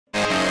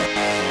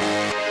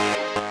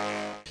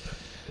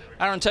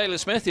Aron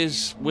Taylor-Smith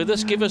is with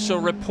us. Give us a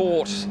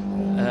report,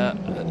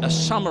 a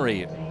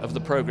summary of the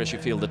progress you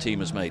feel the team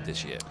has made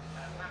this year.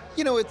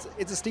 You know,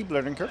 it's a steep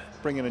learning curve,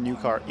 bringing a new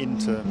car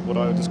into what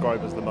I would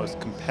describe as the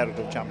most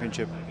competitive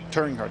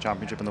touring car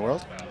championship in the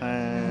world.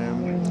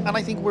 And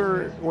I think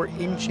we're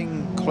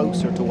inching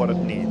closer to what it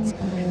needs.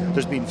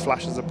 There's been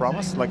flashes of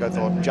promise, like I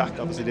thought Jack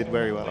obviously did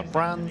very well at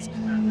Brands,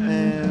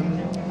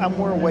 and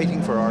we're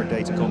waiting for our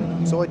day to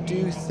come. So I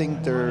do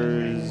think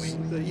there's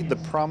the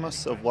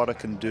promise of what it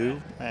can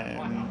do.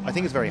 I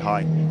think it's very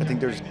high. I think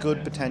there's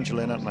good potential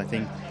in it, and I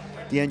think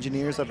the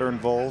engineers that are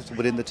involved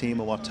within the team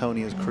and what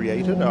Tony has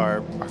created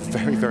are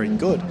very, very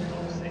good.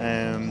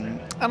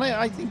 And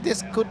I think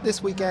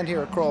this weekend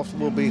here at Croft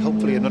will be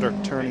hopefully another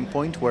turning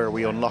point where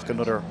we unlock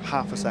another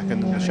half a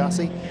second in the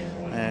chassis.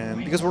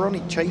 Because we're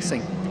only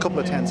chasing a couple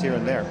of tenths here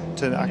and there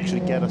to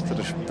actually get us to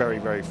the very,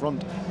 very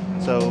front.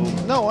 So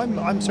no,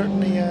 I'm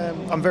certainly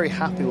I'm very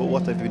happy with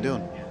what they've been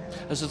doing.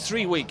 Has a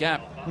 3-week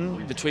gap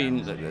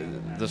between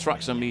the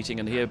Thruxton meeting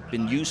and here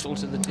been useful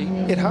to the team?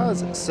 It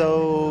has.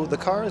 So the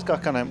car has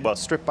got kind of, well,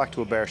 stripped back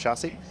to a bare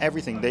chassis.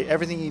 Everything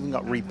even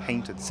got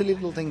repainted. Silly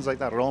little things like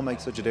that. It all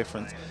makes such a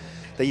difference.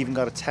 They even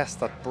got a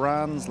test at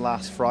Brands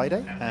last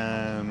Friday.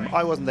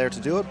 I wasn't there to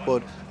do it,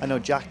 but I know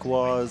Jack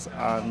was,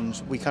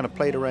 and we kind of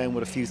played around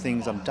with a few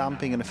things on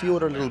damping and a few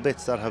other little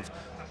bits that have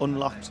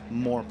unlocked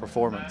more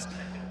performance.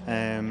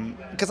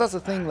 Because that's the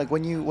thing, like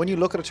when you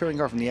look at a touring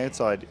car from the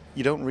outside,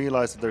 you don't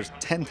realise that there's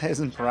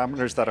 10,000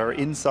 parameters that are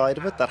inside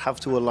of it that have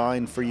to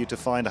align for you to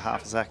find a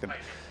half a second.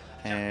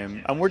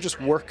 And we're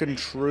just working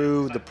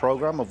through the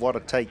program of what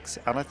it takes,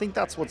 and I think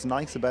that's what's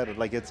nice about it.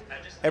 Like, it's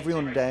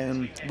everyone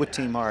down with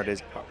Team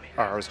Hard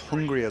are as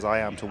hungry as I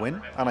am to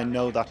win, and I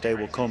know that day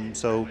will come.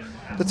 So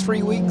the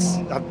 3 weeks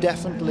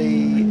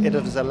it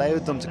has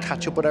allowed them to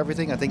catch up with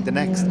everything. I think the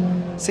next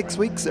 6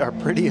 weeks are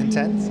pretty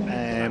intense,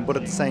 but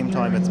at the same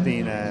time it's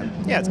been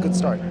it's a good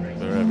start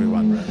for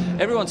everyone.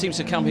 Everyone seems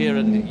to come here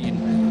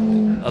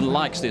and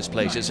likes this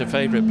place. It's a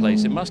favourite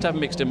place. It must have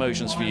mixed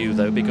emotions for you,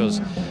 though, because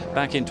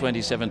back in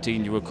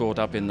 2017 you were caught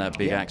up in that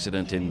big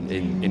accident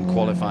in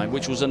qualifying,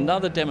 which was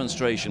another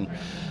demonstration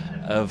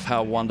of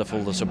how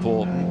wonderful the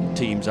support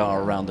teams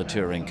are around the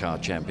Touring Car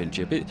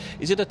Championship.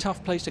 Is it a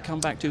tough place to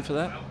come back to for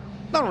that?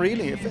 Not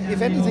really.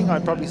 If anything,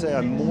 I'd probably say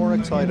I'm more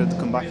excited to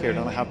come back here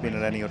than I have been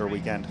at any other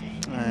weekend.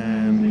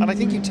 And I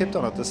think you tipped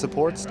on it. The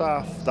support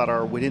staff that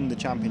are within the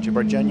championship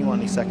are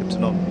genuinely second to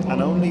none.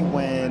 And only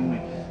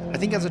when, I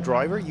think as a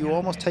driver, you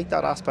almost take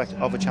that aspect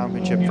of a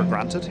championship for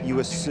granted. You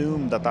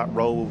assume that that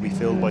role will be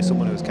filled by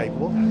someone who's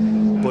capable.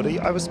 But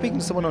I was speaking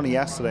to someone only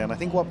yesterday, and I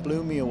think what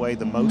blew me away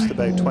the most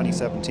about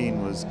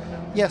 2017 was,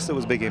 yes, there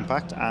was a big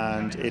impact,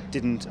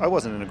 and I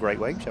wasn't in a great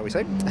way, shall we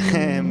say.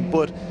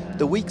 But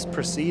the weeks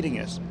preceding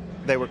it,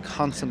 they were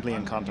constantly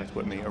in contact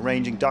with me,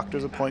 arranging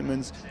doctor's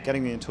appointments,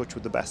 getting me in touch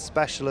with the best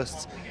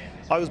specialists.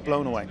 I was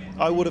blown away.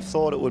 I would have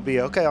thought it would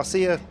be, okay, I'll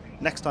see you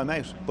next time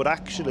out. But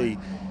actually,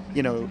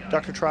 you know,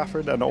 Dr.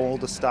 Trafford and all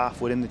the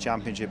staff within the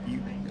championship,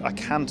 I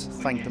can't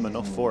thank them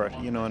enough for it,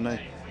 you know, and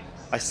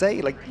I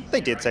say, like, they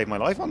did save my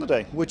life on the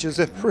day, which is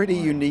a pretty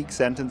unique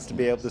sentence to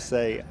be able to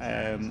say.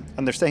 And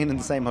they're staying in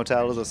the same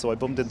hotel as us, so I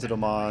bumped into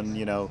them on,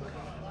 you know,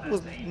 it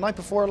was the night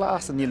before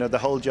last, and, you know, the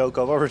whole joke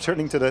of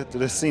returning to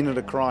the scene of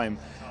the crime.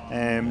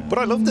 But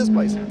I love this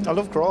place. I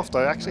love Croft.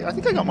 I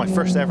think I got my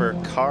first ever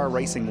car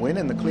racing win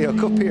in the Clio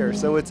Cup here,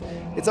 so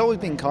it's always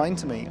been kind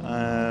to me.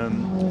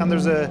 And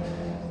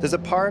there's a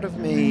part of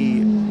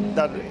me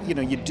that, you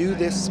know, you do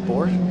this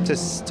sport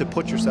to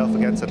put yourself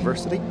against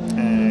adversity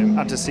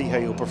and to see how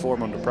you'll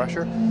perform under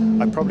pressure.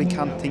 I probably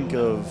can't think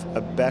of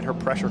a better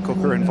pressure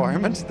cooker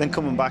environment than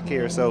coming back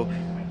here. So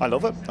I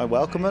love it. I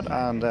welcome it,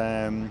 and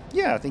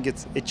I think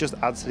it just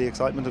adds to the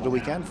excitement of the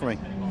weekend for me.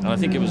 And I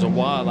think it was a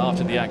while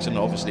after the accident,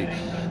 obviously,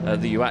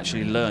 that you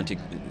actually learned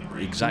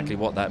exactly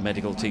what that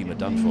medical team had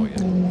done for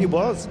you. It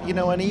was, you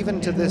know, and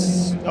even to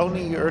this,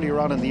 only earlier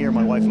on in the year,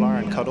 my wife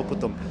Lauren caught up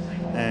with them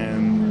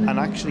and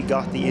actually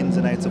got the ins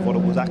and outs of what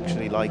it was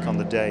actually like on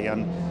the day.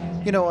 And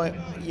you know,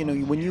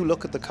 when you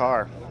look at the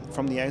car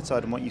from the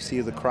outside and what you see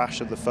of the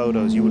crash of the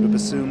photos, you would have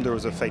assumed there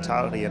was a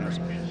fatality in it.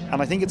 And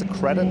I think it's a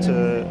credit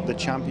to the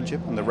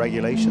championship and the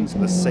regulations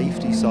and the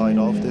safety side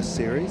of this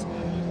series.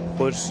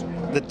 But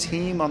the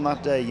team on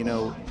that day, you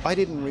know, I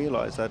didn't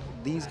realise that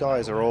these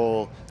guys are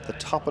all the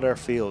top of their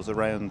fields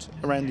around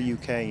the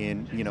UK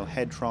in, you know,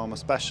 head trauma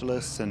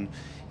specialists and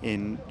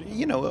in,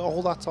 you know,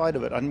 all that side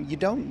of it. And you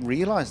don't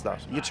realise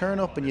that. You turn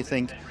up and you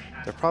think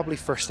they're probably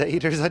first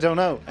aiders, I don't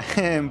know.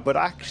 But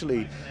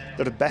actually,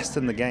 they're the best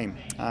in the game.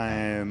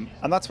 And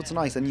that's what's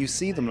nice. And you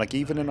see them, like,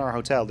 even in our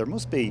hotel, there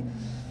must be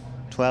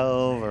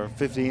 12 or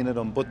 15 of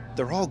them, but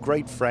they're all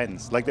great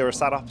friends. Like, they were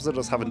sat opposite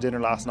us having dinner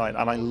last night,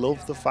 and I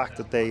love the fact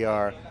that they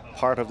are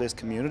part of this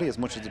community as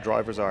much as the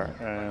drivers are.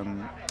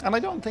 And I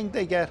don't think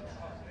they get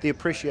the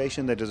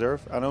appreciation they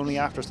deserve, and only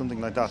after something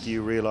like that do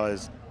you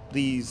realise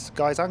these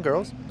guys and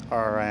girls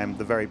are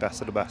the very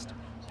best of the best.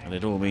 And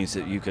it all means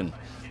that you can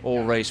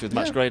all race with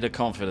much greater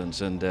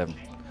confidence, and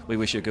we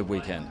wish you a good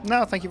weekend.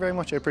 No, thank you very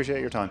much. I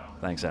appreciate your time.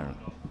 Thanks, Aron.